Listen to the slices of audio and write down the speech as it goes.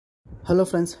Hello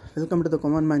friends, welcome to the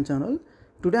Common Man channel.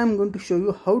 Today I am going to show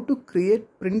you how to create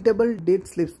printable date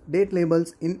slips, date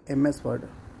labels in MS Word.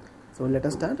 So let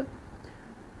us start.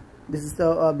 This is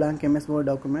a blank MS Word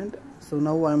document. So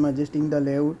now I am adjusting the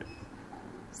layout,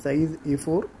 size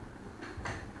A4,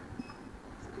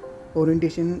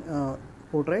 orientation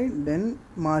portrait, then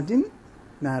margin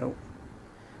narrow.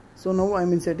 So now I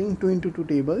am inserting 2 into 2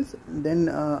 tables. Then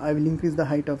I will increase the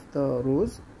height of the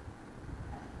rows.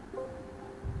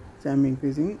 So I am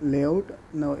increasing layout,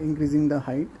 now increasing the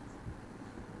height.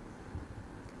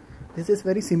 This is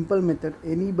very simple method.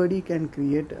 Anybody can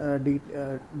create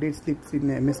date slips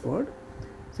in MS Word.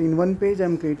 So in one page I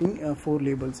am creating 4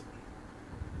 labels.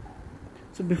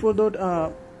 So before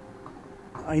that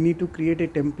I need to create a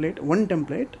template, one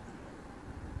template.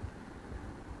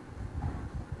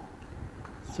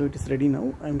 So it is ready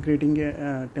now. I am creating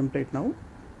a template now.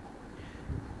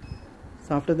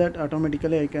 So after that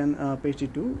automatically I can paste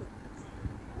it to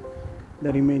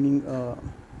the remaining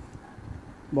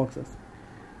boxes.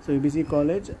 So UGC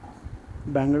College,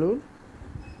 Bangalore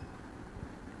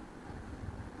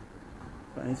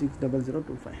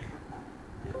 560025.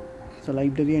 So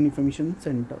Librarian Information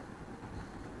Center.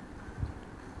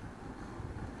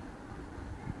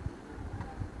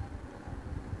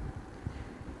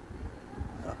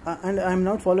 And I am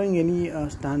not following any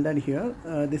standard here.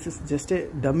 This is just a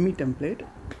dummy template.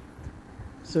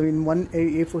 So in one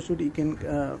A4 sheet you can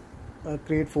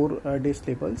create 4 date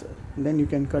labels. Then you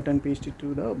can cut and paste it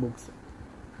to the books.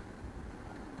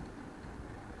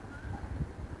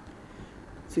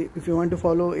 See, if you want to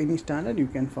follow any standard, you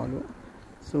can follow.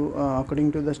 So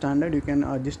according to the standard, you can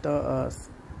adjust the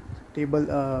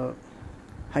table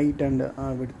height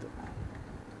and width.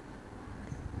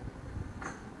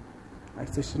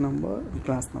 Accession number,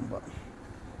 class number.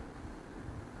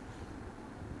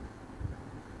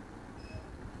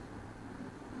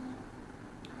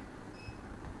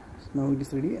 So now it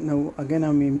is ready. Now again I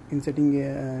am inserting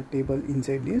a table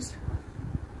inside this.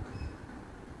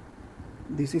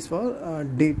 This is for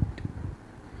date.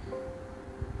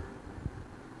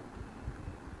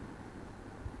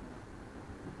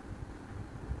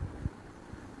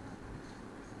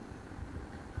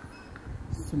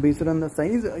 So based on the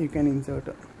size you can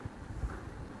insert.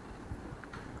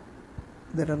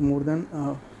 There are more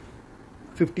than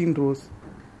 15 rows.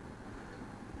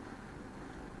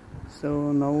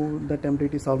 So now the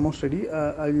template is almost ready.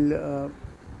 I will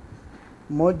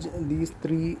merge these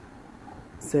 3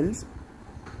 cells.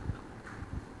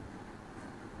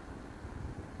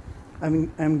 I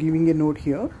am giving a note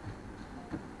here.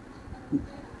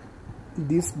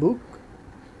 This book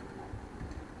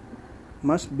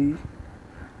must be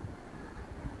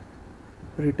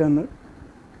returned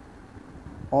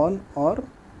on or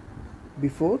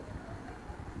before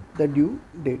the due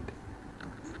date.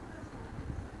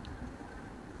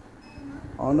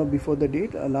 On or before the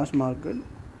date, last marked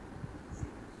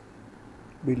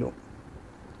below.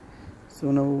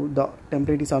 So now the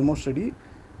template is almost ready.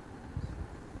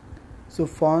 So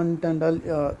font and all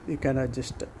you can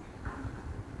adjust.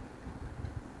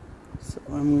 So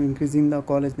I am increasing the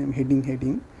college name,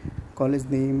 heading, college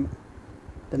name,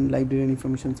 then Librarian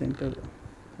Information Center.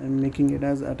 I am making it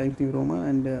as a Times New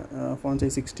Roman and font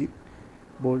size 60,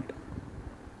 bold.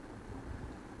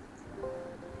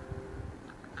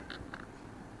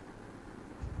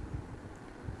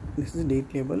 This is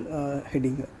date label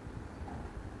heading.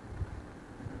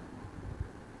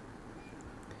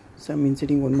 So I am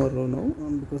inserting one more row now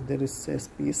because there is a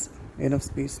space, enough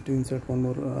space to insert one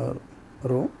more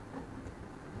row.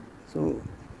 So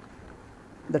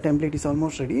the template is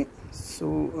almost ready. So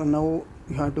now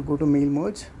you have to go to mail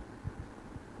merge,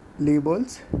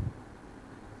 labels.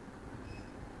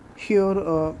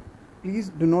 Here please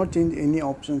do not change any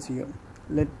options here.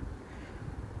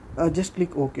 Just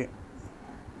click OK.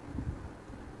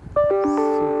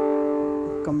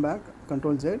 So come back,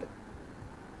 Ctrl Z,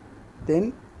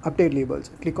 then update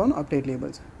labels. Click on update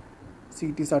labels. See,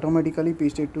 it is automatically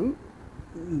pasted to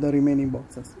the remaining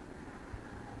boxes,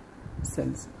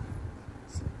 cells.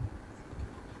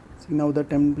 See, now the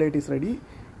template is ready.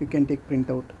 You can take print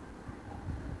out.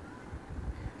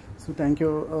 So thank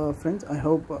you friends. I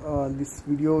hope this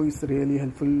video is really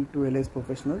helpful to LS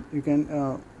professionals. You can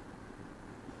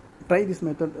try this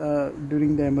method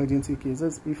during the emergency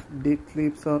cases if date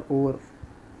slips are over.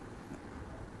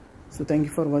 So thank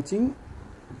you for watching.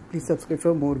 Please subscribe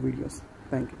for more videos.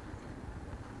 Thank you.